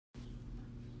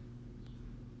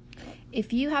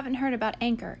If you haven't heard about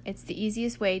Anchor, it's the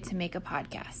easiest way to make a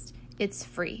podcast. It's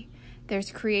free.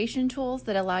 There's creation tools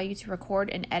that allow you to record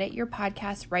and edit your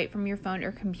podcast right from your phone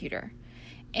or computer.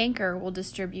 Anchor will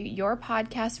distribute your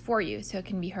podcast for you so it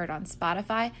can be heard on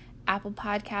Spotify, Apple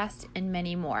Podcasts, and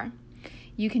many more.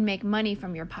 You can make money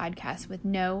from your podcast with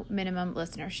no minimum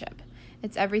listenership.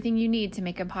 It's everything you need to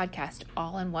make a podcast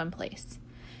all in one place.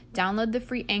 Download the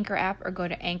free Anchor app or go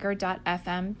to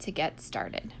anchor.fm to get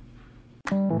started.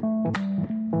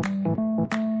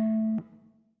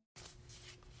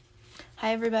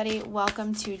 Hi everybody,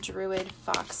 welcome to Druid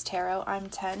Fox Tarot. I'm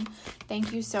Ten.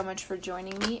 Thank you so much for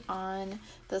joining me on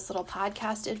this little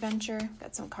podcast adventure.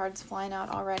 Got some cards flying out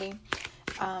already.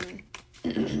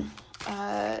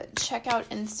 Check out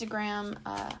Instagram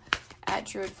at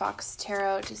Druid Fox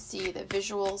Tarot to see the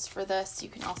visuals for this. You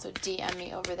can also DM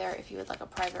me over there if you would like a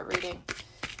private reading.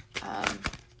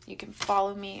 You can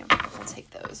follow me. We'll take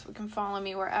those. We can follow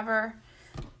me wherever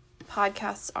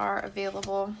podcasts are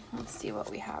available. Let's see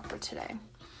what we have for today.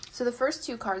 So the first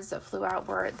two cards that flew out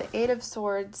were the Eight of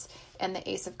Swords and the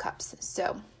Ace of Cups.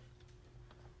 So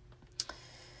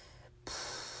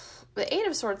the Eight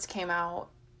of Swords came out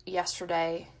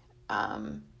yesterday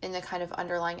in the kind of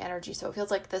underlying energy. So it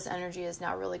feels like this energy is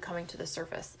now really coming to the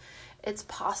surface. It's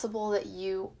possible that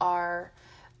you are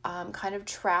kind of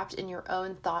trapped in your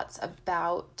own thoughts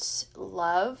about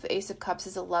love. Ace of Cups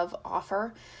is a love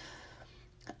offer.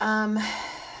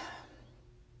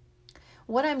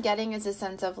 What I'm getting is a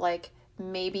sense of like,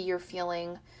 maybe you're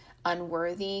feeling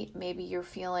unworthy. Maybe you're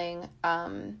feeling,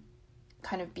 kind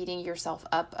of beating yourself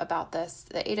up about this.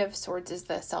 The Eight of Swords is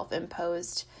the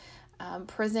self-imposed,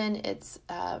 prison. It's,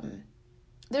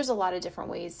 there's a lot of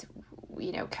different ways,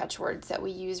 catchwords that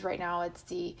we use right now. It's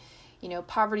the,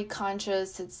 poverty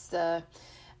conscious. It's the,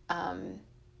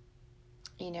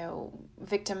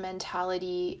 victim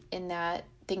mentality in that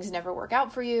things never work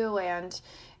out for you. And,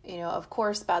 of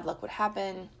course, bad luck would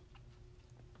happen.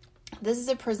 This is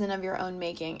a prison of your own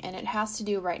making. And it has to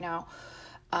do right now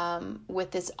with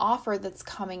this offer that's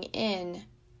coming in.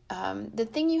 The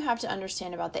thing you have to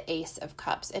understand about the Ace of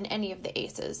Cups and any of the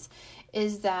aces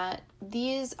is that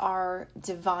these are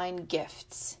divine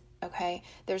gifts. Okay.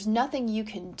 There's nothing you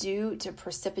can do to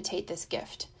precipitate this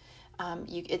gift.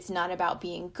 It's not about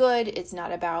being good. It's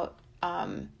not about,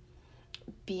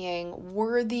 being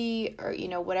worthy or,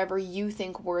 whatever you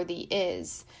think worthy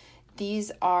is.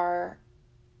 These are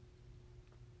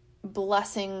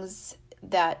blessings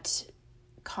that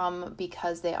come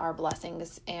because they are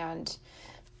blessings, and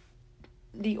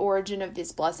the origin of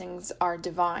these blessings are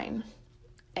divine.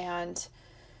 And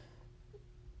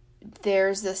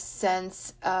there's this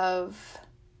sense of,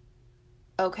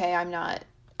 okay,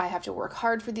 I have to work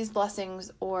hard for these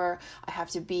blessings, or I have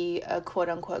to be a quote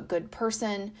unquote good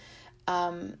person,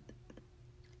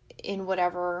 in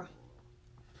whatever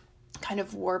kind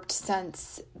of warped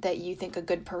sense that you think a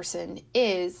good person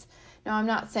is. Now, I'm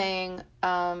not saying,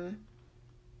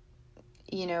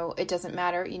 it doesn't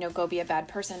matter, go be a bad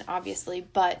person, obviously,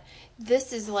 but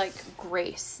this is like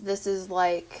grace. This is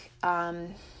like,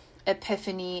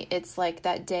 epiphany. It's like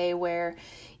that day where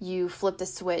you flip the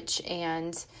switch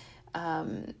and,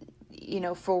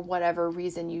 for whatever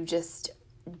reason, you just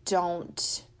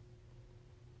don't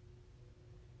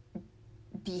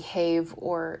behave,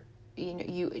 or,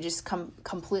 you just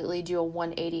completely do a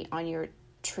 180 on your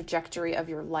trajectory of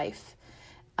your life.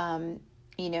 You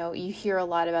hear a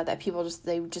lot about that. People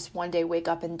they just one day wake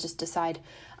up and just decide,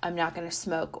 I'm not going to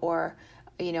smoke, or,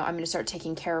 I'm going to start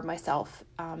taking care of myself.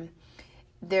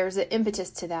 There's an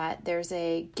impetus to that. There's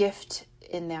a gift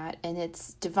in that, and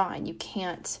it's divine. You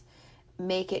can't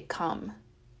make it come.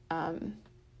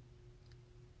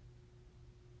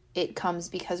 It comes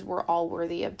because we're all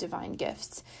worthy of divine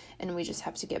gifts, and we just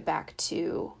have to get back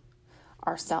to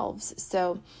ourselves.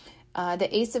 So the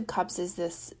Ace of Cups is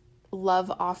this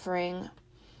love offering,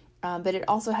 but it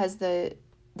also has the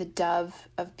dove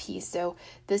of peace. So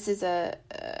this is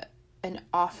an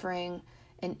offering,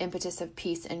 an impetus of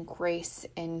peace and grace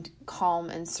and calm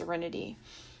and serenity,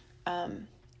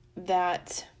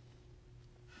 that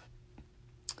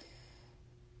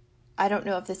I don't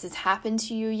know if this has happened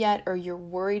to you yet, or you're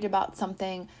worried about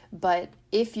something, but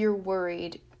if you're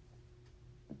worried,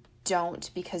 don't,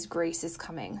 because grace is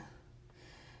coming.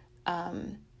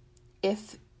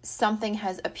 If something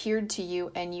has appeared to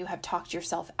you and you have talked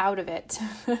yourself out of it,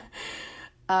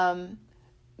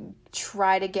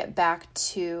 try to get back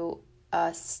to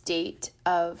a state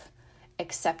of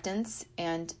acceptance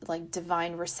and like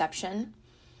divine reception.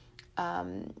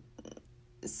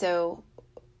 So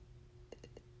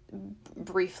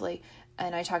briefly,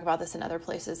 and I talk about this in other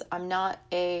places, I'm not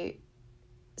a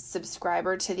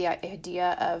subscriber to the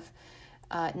idea of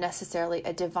necessarily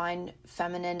a divine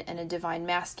feminine and a divine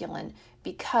masculine,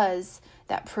 because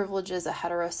that privileges a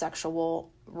heterosexual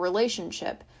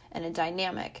relationship and a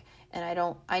dynamic. And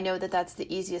I know that that's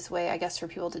the easiest way, I guess, for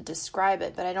people to describe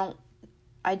it, but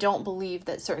I don't believe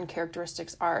that certain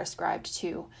characteristics are ascribed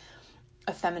to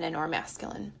a feminine or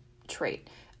masculine trait.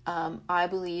 I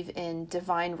believe in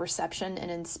divine reception and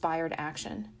inspired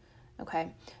action.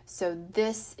 Okay, so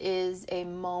this is a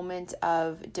moment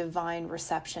of divine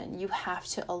reception. You have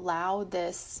to allow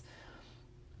this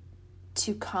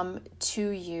to come to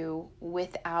you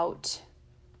without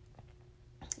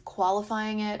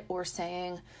qualifying it or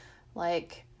saying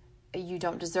like you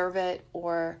don't deserve it,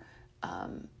 or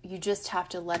you just have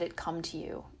to let it come to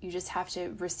you. You just have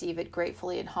to receive it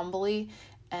gratefully and humbly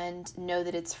and know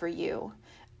that it's for you.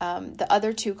 The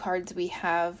other two cards we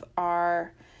have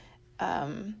are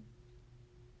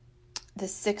the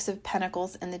Six of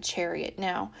Pentacles and the Chariot.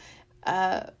 Now,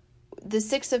 the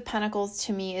Six of Pentacles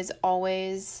to me is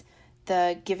always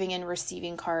the giving and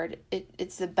receiving card.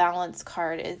 It's the balance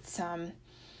card. It's, a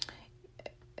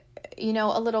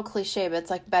little cliche, but it's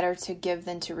like better to give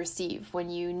than to receive. When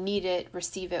you need it,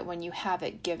 receive it. When you have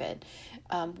it, give it.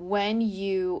 When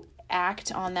you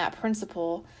act on that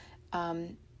principle,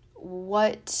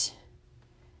 what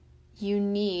you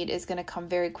need is going to come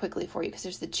very quickly for you, because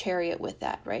there's the Chariot with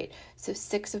that, right? So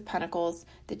Six of Pentacles,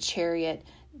 the Chariot.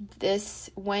 This,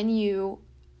 when you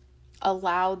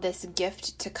allow this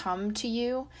gift to come to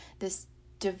you, this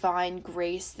divine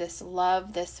grace, this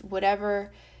love, this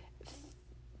whatever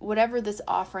this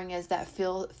offering is that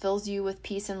fills you with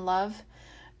peace and love,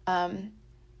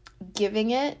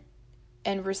 giving it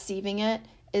and receiving it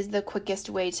is the quickest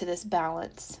way to this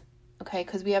balance. Okay,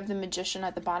 because we have the Magician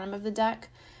at the bottom of the deck.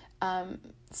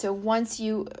 So once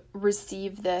you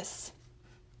receive this,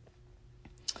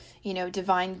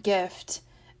 divine gift,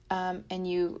 and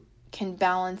you can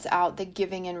balance out the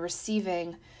giving and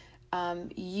receiving,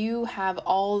 you have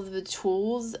all of the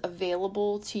tools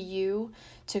available to you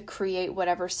to create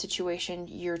whatever situation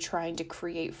you're trying to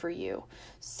create for you.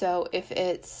 So if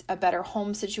it's a better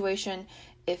home situation,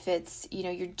 if it's,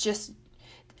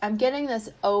 I'm getting this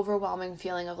overwhelming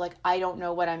feeling of like, I don't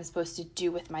know what I'm supposed to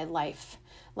do with my life.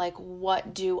 Like,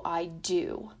 what do I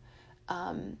do?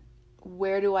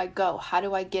 Where do I go? How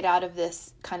do I get out of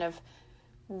this kind of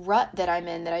rut that I'm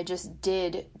in, that I just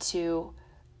did to,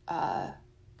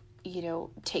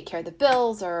 take care of the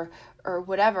bills or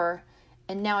whatever.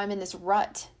 And now I'm in this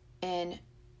rut and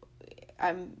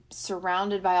I'm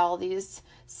surrounded by all these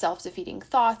self-defeating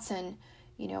thoughts. And,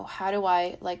 how do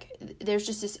I, there's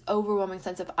just this overwhelming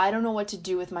sense of, I don't know what to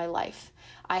do with my life.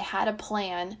 I had a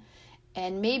plan,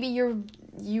 and maybe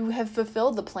you have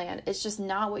fulfilled the plan. It's just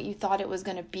not what you thought it was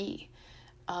going to be.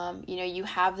 You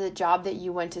have the job that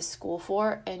you went to school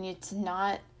for, and it's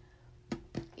not,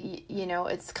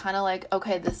 it's kind of like,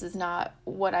 okay, this is not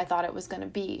what I thought it was going to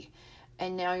be.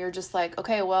 And now you're just like,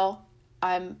 okay, well,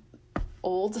 I'm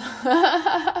old,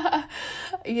 I'm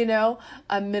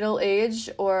middle-aged,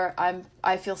 or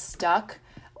I feel stuck.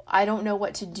 I don't know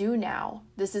what to do now.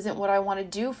 This isn't what I want to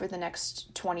do for the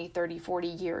next 20, 30, 40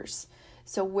 years.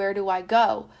 So where do I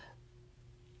go?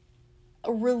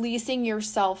 Releasing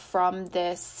yourself from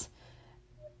this.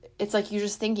 It's like you're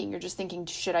just thinking,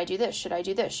 should I do this? Should I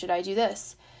do this? Should I do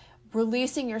this?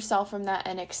 Releasing yourself from that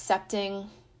and accepting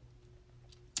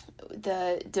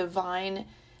the divine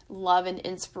love and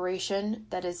inspiration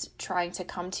that is trying to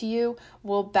come to you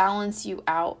will balance you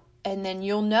out. And then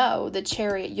you'll know the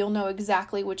Chariot, you'll know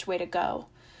exactly which way to go.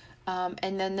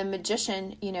 And then the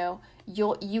Magician,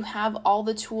 you have all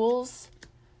the tools,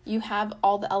 you have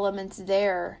all the elements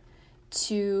there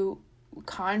to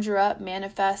conjure up,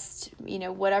 manifest,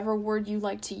 whatever word you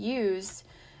like to use,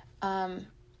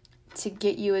 to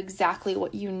get you exactly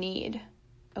what you need.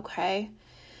 Okay.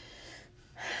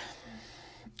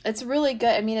 It's really good.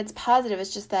 I mean, it's positive.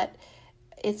 It's just that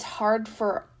it's hard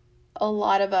for a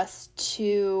lot of us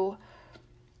to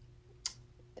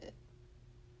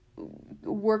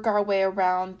work our way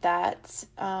around that,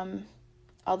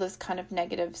 all those kind of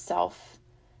negative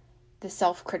the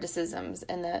self-criticisms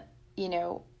and the,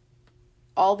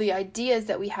 all the ideas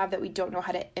that we have that we don't know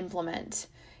how to implement.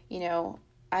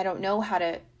 I don't know how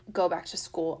to go back to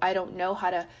school. I don't know how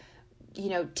to,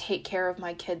 take care of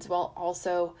my kids while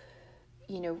also,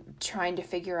 trying to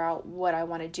figure out what I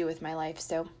want to do with my life.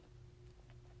 So,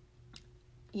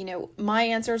 my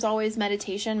answer is always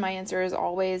meditation. My answer is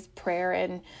always prayer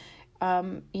and,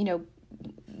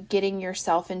 getting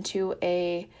yourself into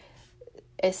a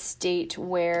state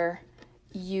where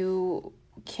you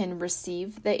can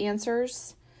receive the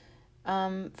answers.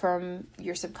 from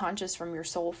your subconscious, from your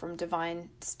soul, from divine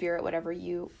spirit, whatever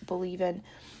you believe in.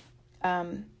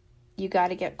 You got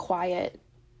to get quiet.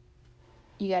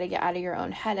 You got to get out of your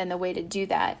own head. And the way to do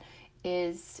that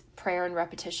is prayer and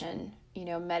repetition,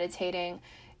 meditating,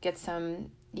 get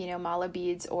some, mala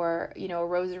beads or, a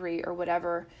rosary or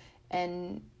whatever,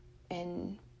 and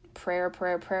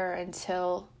prayer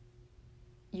until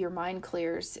your mind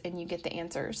clears and you get the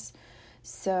answers.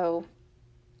 So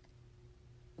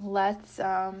let's,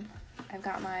 I've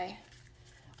got my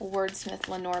Wordsmith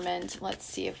Lenormand. Let's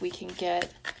see if we can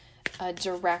get a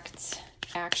direct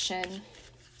action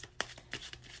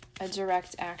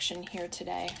here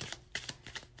today.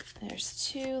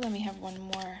 There's 2. Let me have one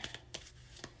more.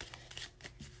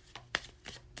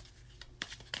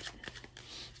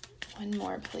 One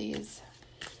more, please.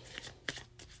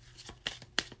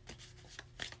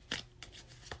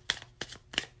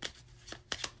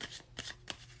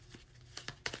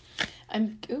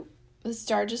 The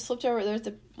star just slipped over.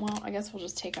 I guess we'll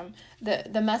just take them.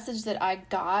 The message that I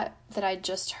got, that I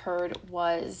just heard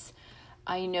was,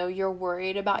 I know you're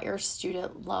worried about your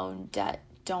student loan debt.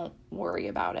 Don't worry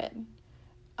about it.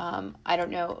 I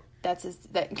don't know.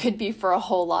 That could be for a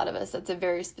whole lot of us. That's a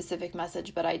very specific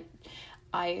message, but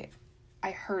I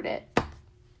heard it.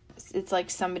 It's like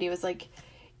somebody was like,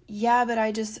 yeah, but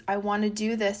I want to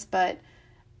do this, but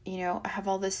I have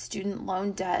all this student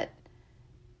loan debt.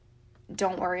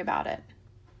 Don't worry about it.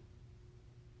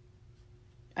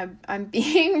 I'm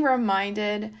being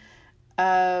reminded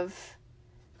of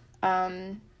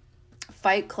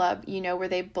Fight Club, where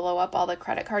they blow up all the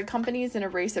credit card companies and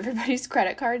erase everybody's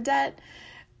credit card debt.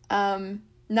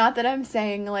 Not that I'm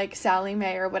saying like Sally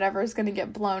Mae or whatever is going to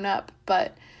get blown up,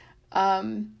 but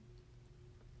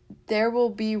there will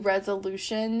be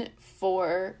resolution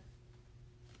for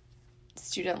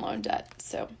student loan debt.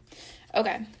 So,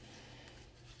 okay.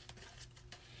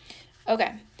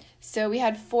 So we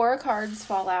had 4 cards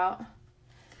fall out: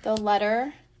 the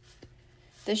letter,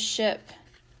 the ship,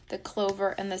 the clover,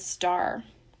 and the star.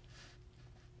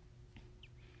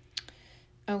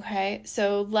 Okay,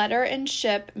 so letter and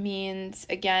ship means,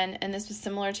 again, and this was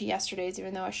similar to yesterday's,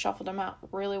 even though I shuffled them out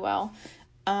really well.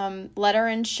 Letter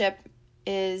and ship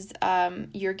is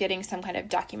you're getting some kind of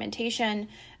documentation,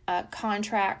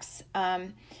 contracts,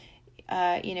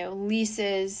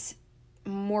 leases,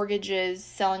 mortgages,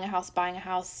 selling a house, buying a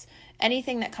house,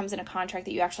 anything that comes in a contract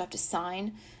that you actually have to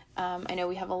sign. I know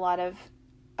we have a lot of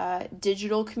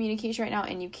digital communication right now,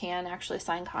 and you can actually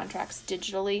sign contracts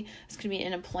digitally. It's going to be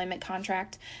an employment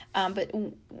contract, but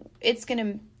it's going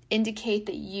to indicate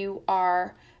that you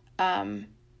are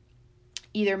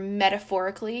either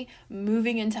metaphorically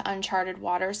moving into uncharted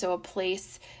water, so a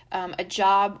place, a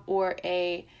job, or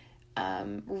a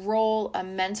role, a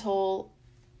mental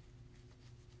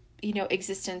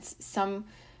existence.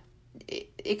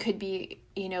 It could be,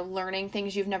 learning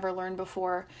things you've never learned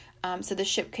before. So the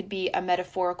ship could be a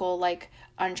metaphorical, like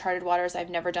uncharted waters.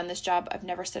 I've never done this job. I've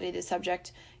never studied this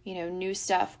subject, new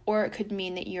stuff. Or it could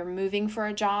mean that you're moving for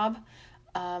a job,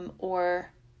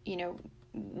 or,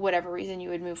 whatever reason you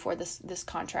would move for this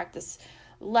contract, this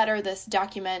letter, this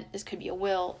document. This could be a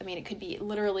will. I mean, it could be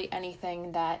literally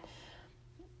anything that,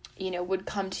 would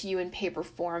come to you in paper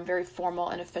form, very formal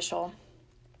and official.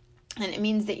 And it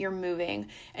means that you're moving,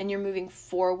 and you're moving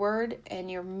forward,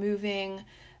 and you're moving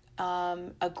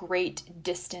a great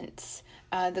distance.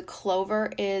 The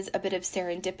clover is a bit of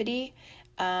serendipity.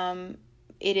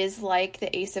 It is like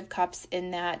the Ace of Cups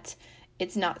in that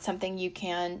it's not something you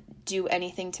can do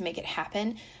anything to make it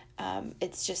happen.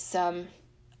 It's just some,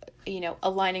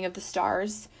 aligning of the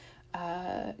stars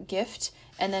gift.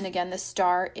 And then again, the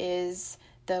star is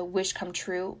the wish come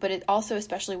true, but it also,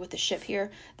 especially with the ship here,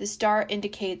 the star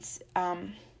indicates,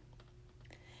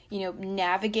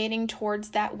 navigating towards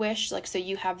that wish. Like, so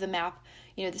you have the map,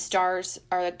 the stars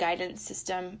are a guidance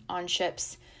system on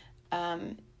ships.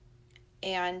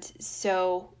 And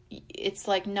so it's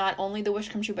like not only the wish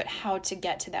come true, but how to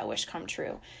get to that wish come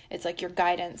true. It's like your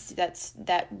guidance,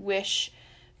 that wish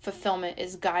fulfillment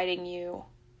is guiding you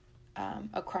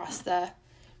across the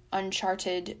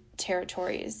uncharted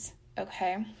territories.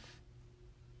 Okay.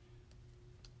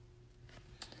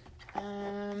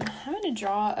 I'm going to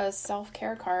draw a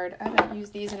self-care card. I haven't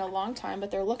used these in a long time,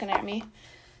 but they're looking at me.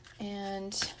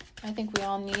 And I think we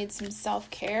all need some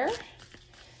self-care.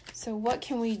 So what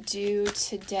can we do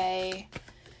today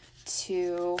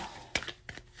to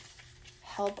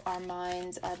help our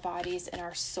minds, our bodies, and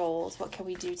our souls? What can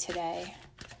we do today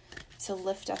to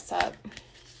lift us up?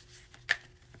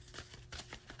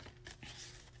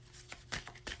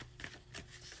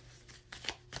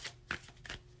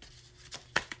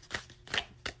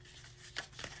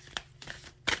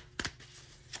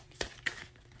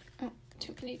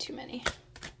 I need too many.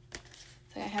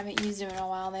 It's like I haven't used them in a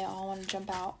while. They all want to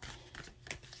jump out.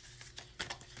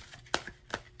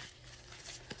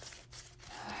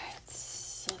 Alright,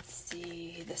 so let's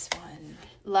see this one.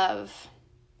 Love.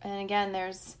 And again,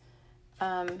 there's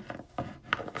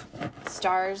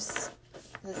stars.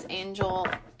 This angel.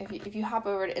 If you hop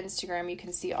over to Instagram, you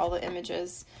can see all the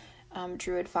images.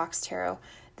 Druid Fox Tarot.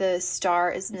 The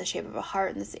star is in the shape of a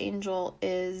heart, and this angel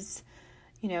is,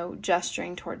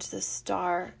 gesturing towards the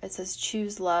star. It says,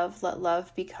 choose love, let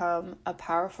love become a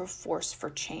powerful force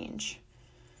for change.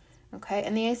 Okay,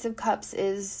 and the Ace of Cups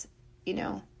is,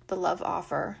 the love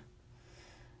offer.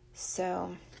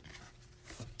 So,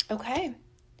 okay.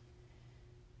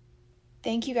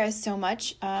 Thank you guys so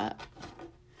much,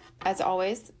 as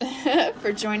always,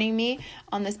 for joining me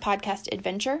on this podcast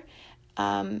adventure.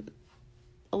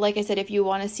 Like I said, if you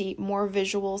want to see more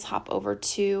visuals, hop over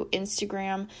to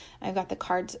Instagram. I've got the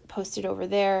cards posted over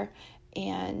there.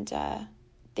 And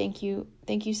thank you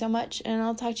so much. And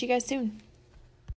I'll talk to you guys soon.